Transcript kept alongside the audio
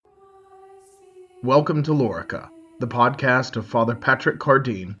Welcome to Lorica, the podcast of Father Patrick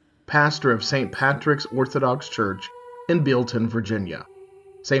Cardine, pastor of St. Patrick's Orthodox Church in Bealton, Virginia.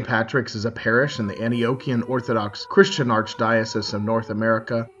 St. Patrick's is a parish in the Antiochian Orthodox Christian Archdiocese of North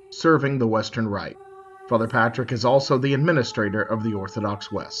America, serving the Western Rite. Father Patrick is also the administrator of the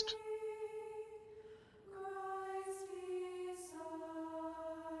Orthodox West.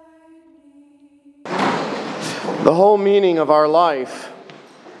 The whole meaning of our life,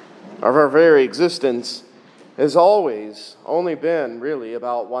 of our very existence, has always only been really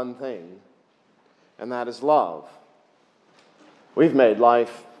about one thing, and that is love. We've made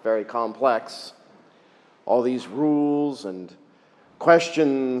life very complex. All these rules and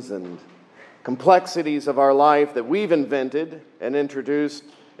questions and complexities of our life that we've invented and introduced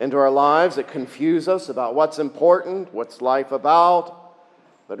into our lives that confuse us about what's important, what's life about.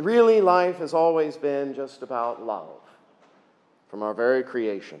 But really, life has always been just about love from our very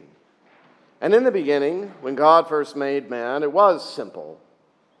creation. And in the beginning, when God first made man, it was simple.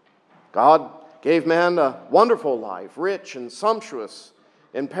 God gave man a wonderful life, rich and sumptuous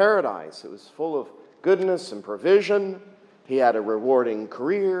in paradise. It was full of goodness and provision. He had a rewarding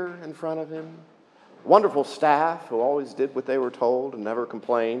career in front of him. Wonderful staff who always did what they were told and never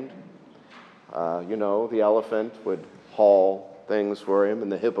complained. The elephant would haul things for him,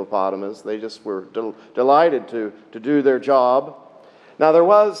 and the hippopotamus, they just were delighted to do their job. Now there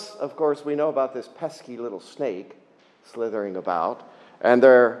was, of course, we know about this pesky little snake slithering about, and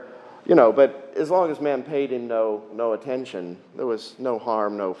but as long as man paid him no attention, there was no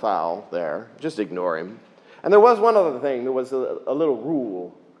harm, no foul there. Just ignore him. And there was one other thing. There was a little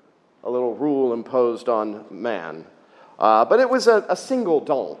rule imposed on man. But it was a single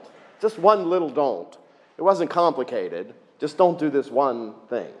don't, just one little don't. It wasn't complicated. Just don't do this one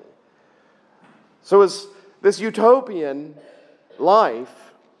thing. So it's this utopian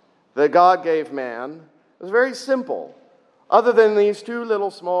life that God gave man was very simple. Other than these two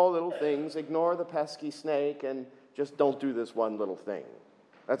small little things, ignore the pesky snake and just don't do this one little thing.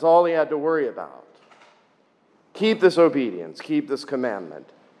 That's all he had to worry about. Keep this obedience, keep this commandment.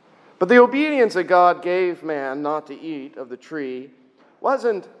 But the obedience that God gave man not to eat of the tree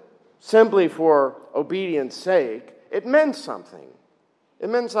wasn't simply for obedience sake. It meant something. It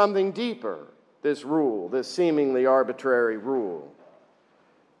meant something deeper, this rule, this seemingly arbitrary rule,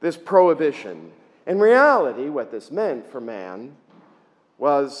 this prohibition. In reality, what this meant for man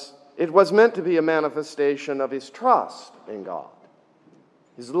was it was meant to be a manifestation of his trust in God,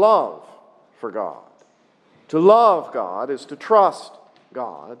 his love for God. To love God is to trust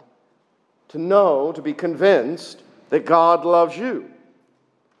God, to know, to be convinced that God loves you,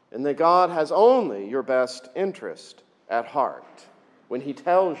 and that God has only your best interest at heart. When he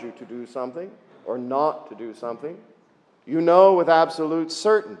tells you to do something or not to do something, you know with absolute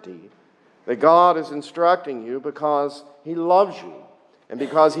certainty that God is instructing you because he loves you and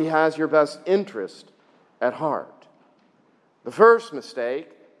because he has your best interest at heart. The first mistake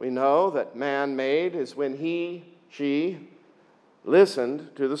we know that man made is when she listened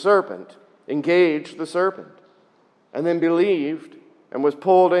to the serpent, engaged the serpent, and then believed and was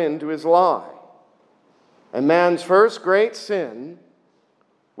pulled into his lie. And man's first great sin,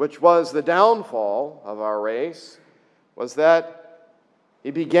 which was the downfall of our race, was that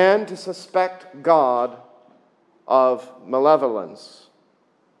he began to suspect God of malevolence.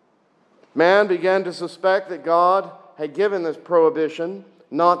 Man began to suspect that God had given this prohibition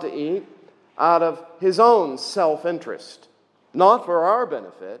not to eat out of his own self-interest, not for our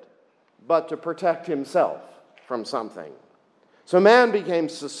benefit, but to protect himself from something. So man became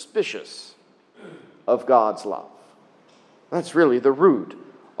suspicious of God's love. That's really the root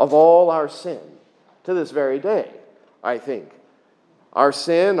of all our sin to this very day, I think. Our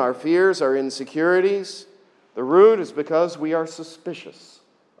sin, our fears, our insecurities, the root is because we are suspicious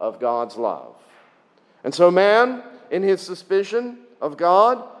of God's love. And so man, in his suspicion of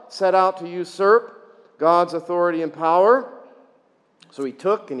God, set out to usurp God's authority and power. So he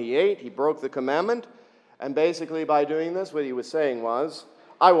took and he ate, he broke the commandment, and basically by doing this, what he was saying was,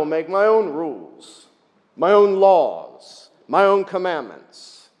 I will make my own rules, my own laws, my own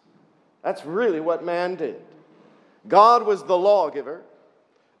commandments. That's really what man did. God was the lawgiver,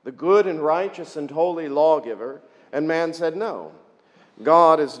 the good and righteous and holy lawgiver, and man said, no,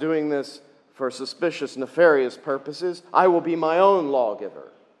 God is doing this for suspicious, nefarious purposes. I will be my own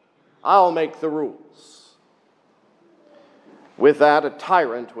lawgiver. I'll make the rules. With that, a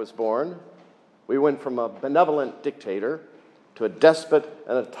tyrant was born. We went from a benevolent dictator to a despot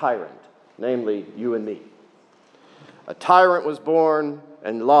and a tyrant, namely you and me. A tyrant was born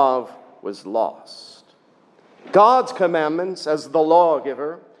and love was lost. God's commandments as the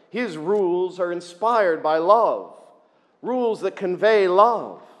lawgiver, His rules are inspired by love, rules that convey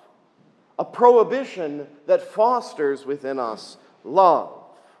love, a prohibition that fosters within us love.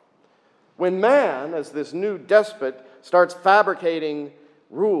 When man, as this new despot, starts fabricating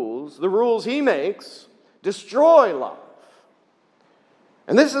rules, the rules he makes destroy love.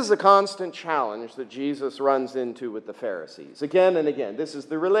 And this is the constant challenge that Jesus runs into with the Pharisees. Again and again, this is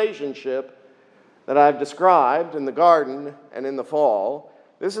the relationship that I've described in the garden and in the fall.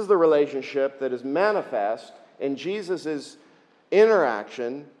 This is the relationship that is manifest in Jesus'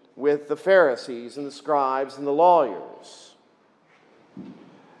 interaction with the Pharisees and the scribes and the lawyers.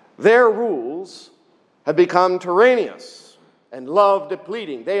 Their rules have become tyrannous and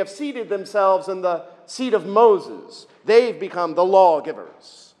love-depleting. They have seated themselves in the seat of Moses. They've become the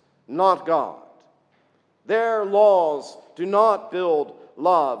lawgivers, not God. Their laws do not build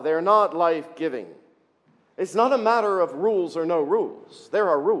love. They're not life-giving. It's not a matter of rules or no rules. There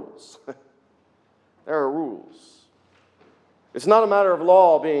are rules. There are rules. It's not a matter of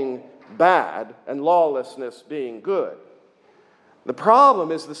law being bad and lawlessness being good. The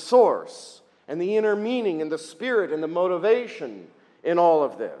problem is the source and the inner meaning and the spirit and the motivation in all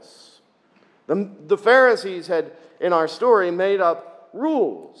of this. The Pharisees had, in our story, made up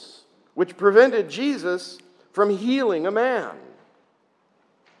rules which prevented Jesus from healing a man.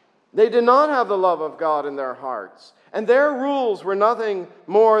 They did not have the love of God in their hearts, and their rules were nothing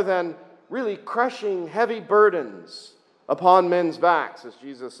more than really crushing heavy burdens upon men's backs, as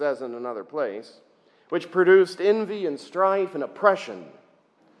Jesus says in another place, which produced envy and strife and oppression.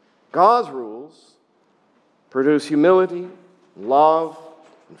 God's rules produce humility, love,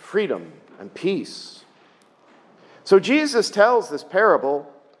 and freedom and peace. So Jesus tells this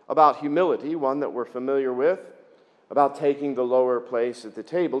parable about humility, one that we're familiar with, about taking the lower place at the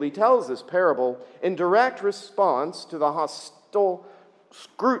table. He tells this parable in direct response to the hostile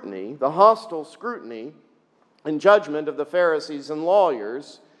scrutiny and judgment of the Pharisees and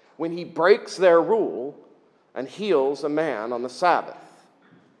lawyers when he breaks their rule and heals a man on the Sabbath.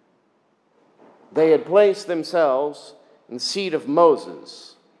 They had placed themselves in the seat of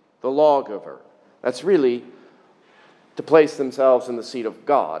Moses, the lawgiver. That's really to place themselves in the seat of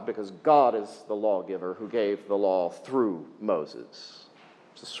God, because God is the lawgiver who gave the law through Moses.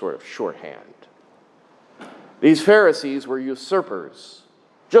 It's a sort of shorthand. These Pharisees were usurpers,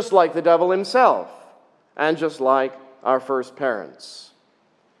 just like the devil himself, and just like our first parents.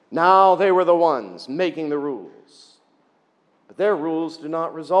 Now they were the ones making the rules. But their rules do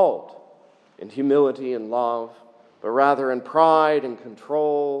not result in humility and love, but rather in pride and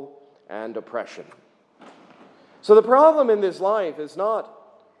control and oppression. So the problem in this life is not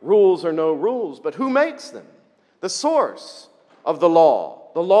rules or no rules, but who makes them? The source of the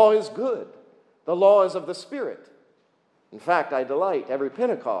law. The law is good. The law is of the Spirit. In fact, I delight every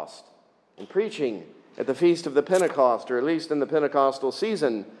Pentecost in preaching at the Feast of the Pentecost, or at least in the Pentecostal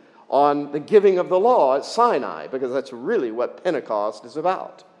season, on the giving of the law at Sinai, because that's really what Pentecost is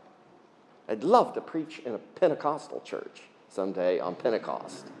about. I'd love to preach in a Pentecostal church someday on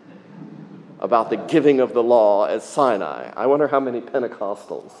Pentecost about the giving of the law at Sinai. I wonder how many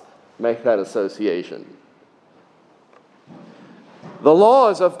Pentecostals make that association. The law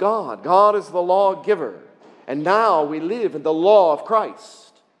is of God. God is the lawgiver. And now we live in the law of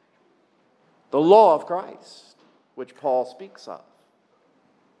Christ. The law of Christ, which Paul speaks of.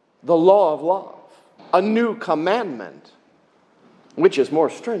 The law of love. A new commandment, which is more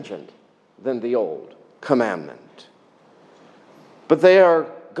stringent than the old commandment. But they are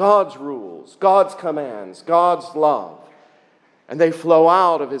God's rules, God's commands, God's love. And they flow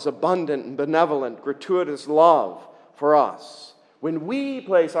out of His abundant and benevolent, gratuitous love for us. When we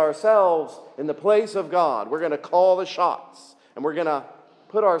place ourselves in the place of God, we're going to call the shots, and we're going to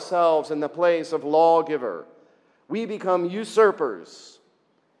put ourselves in the place of lawgiver. We become usurpers,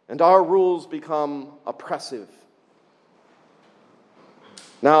 and our rules become oppressive.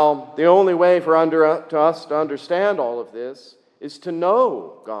 Now, the only way for us to understand all of this is to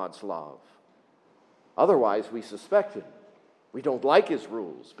know God's love. Otherwise, we suspect Him. We don't like His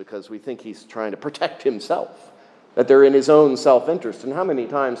rules because we think He's trying to protect Himself, that they're in His own self-interest. And how many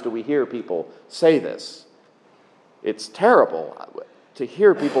times do we hear people say this? It's terrible to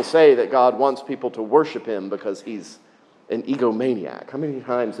hear people say that God wants people to worship Him because He's an egomaniac. How many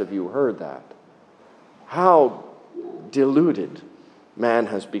times have you heard that? How deluded man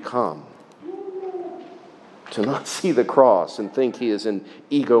has become to not see the cross and think he is an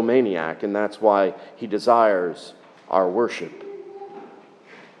egomaniac, and that's why he desires our worship.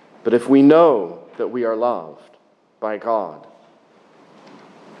 But if we know that we are loved by God,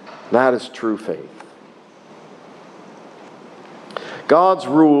 that is true faith. God's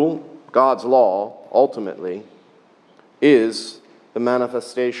rule, God's law, ultimately, is the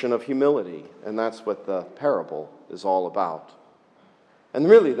manifestation of humility, and that's what the parable is all about. And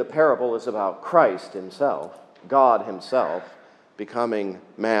really, the parable is about Christ himself, God himself, becoming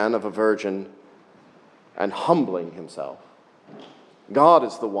man of a virgin and humbling himself. God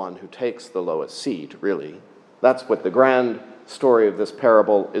is the one who takes the lowest seat, really. That's what the grand story of this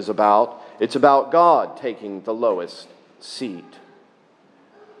parable is about. It's about God taking the lowest seat.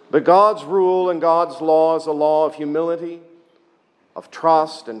 But God's rule and God's law is a law of humility, of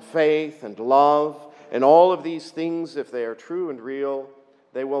trust and faith and love. And all of these things, if they are true and real,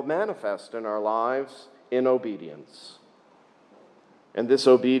 they will manifest in our lives in obedience. And this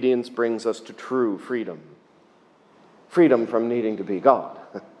obedience brings us to true freedom. Freedom from needing to be God,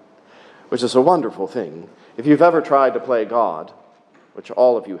 which is a wonderful thing. If you've ever tried to play God, which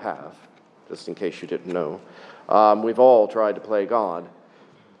all of you have, just in case you didn't know, we've all tried to play God.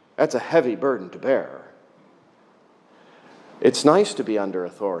 That's a heavy burden to bear. It's nice to be under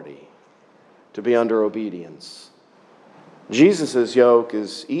authority, to be under obedience. Jesus' yoke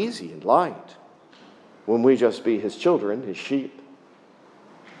is easy and light when we just be his children, his sheep,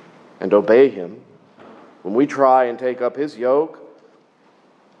 and obey him. When we try and take up his yoke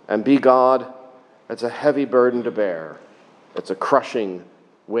and be God, it's a heavy burden to bear. It's a crushing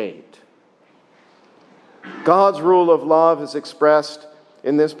weight. God's rule of love is expressed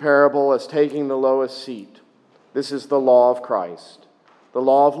in this parable as taking the lowest seat. This is the law of Christ, the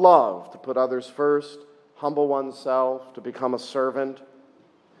law of love, to put others first, humble oneself, to become a servant,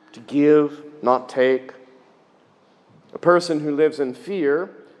 to give, not take. A person who lives in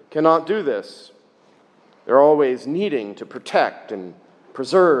fear cannot do this. They're always needing to protect and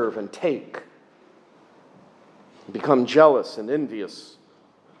preserve and take. Become jealous and envious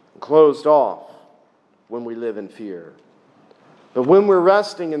and closed off when we live in fear. But when we're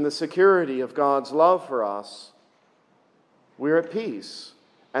resting in the security of God's love for us, we're at peace,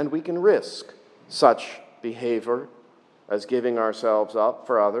 and we can risk such behavior as giving ourselves up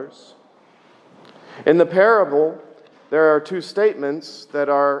for others. In the parable, there are two statements that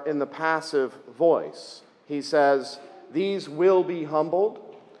are in the passive voice. He says, "These will be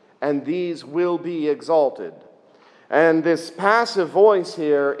humbled, and these will be exalted." And this passive voice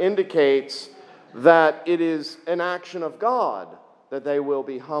here indicates that it is an action of God that they will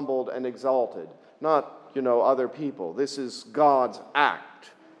be humbled and exalted, not, other people. This is God's act.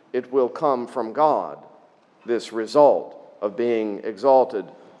 It will come from God, this result of being exalted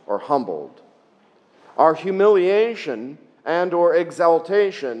or humbled. Our humiliation and or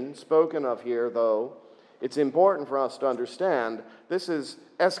exaltation, spoken of here, though, it's important for us to understand this is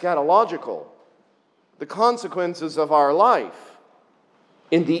eschatological. The consequences of our life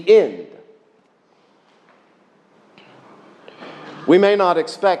in the end. We may not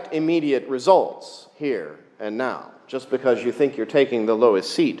expect immediate results here and now. Just because you think you're taking the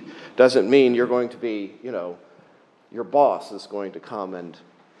lowest seat doesn't mean you're going to be, your boss is going to come and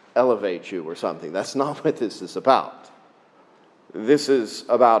elevate you or something. That's not what this is about. This is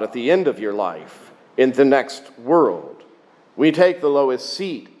about at the end of your life, in the next world. We take the lowest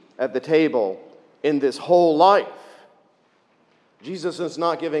seat at the table in this whole life. Jesus is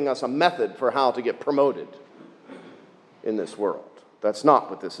not giving us a method for how to get promoted in this world. That's not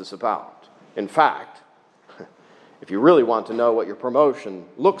what this is about. In fact, if you really want to know what your promotion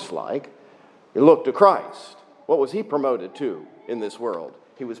looks like, you look to Christ. What was he promoted to in this world?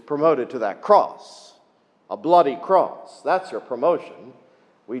 He was promoted to that cross, a bloody cross. That's your promotion.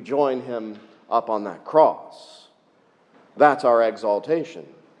 We join him up on that cross. That's our exaltation.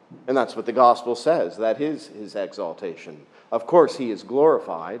 And that's what the gospel says. That is his exaltation. Of course, he is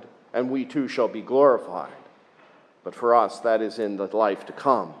glorified, and we too shall be glorified. But for us, that is in the life to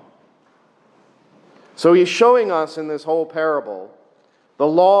come. So he's showing us in this whole parable the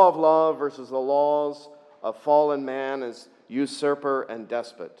law of love versus the laws of fallen man as usurper and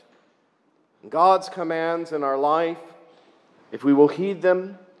despot. God's commands in our life, if we will heed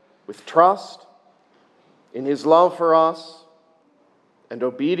them with trust in his love for us and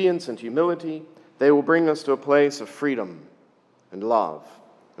obedience and humility, they will bring us to a place of freedom and love.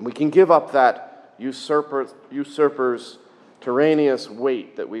 And we can give up that usurper's tyrannous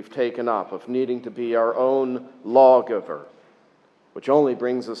weight that we've taken up of needing to be our own lawgiver, which only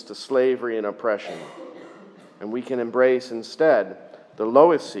brings us to slavery and oppression. And we can embrace instead the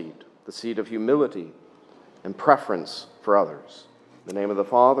lowest seat, the seat of humility and preference for others. In the name of the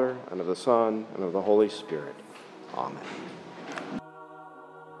Father, and of the Son, and of the Holy Spirit. Amen.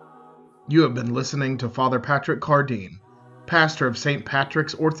 You have been listening to Father Patrick Cardeen, pastor of St.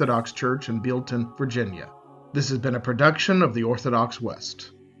 Patrick's Orthodox Church in Bealton, Virginia. This has been a production of the Orthodox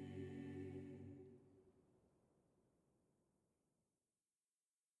West.